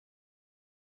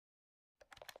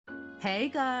Hey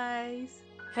guys,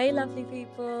 Hey, lovely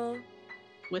people.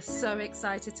 we're so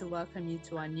excited to welcome you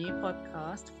to our new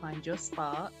podcast, Find Your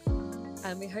Spark.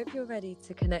 And we hope you're ready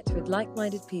to connect with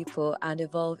like-minded people and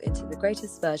evolve into the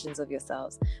greatest versions of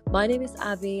yourselves. My name is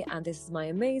Abby, and this is my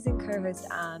amazing co-host,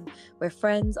 Anne. We're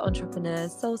friends,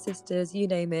 entrepreneurs, soul sisters, you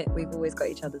name it. We've always got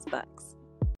each other's backs.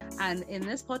 And in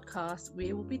this podcast,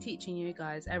 we will be teaching you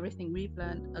guys everything we've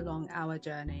learned along our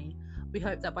journey. We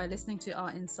hope that by listening to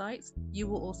our insights, you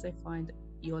will also find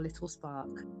your little spark.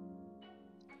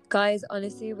 Guys,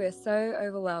 honestly, we're so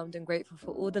overwhelmed and grateful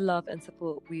for all the love and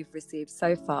support we've received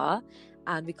so far.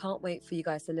 And we can't wait for you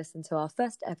guys to listen to our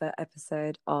first ever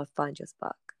episode of Find Your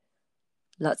Spark.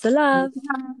 Lots of love.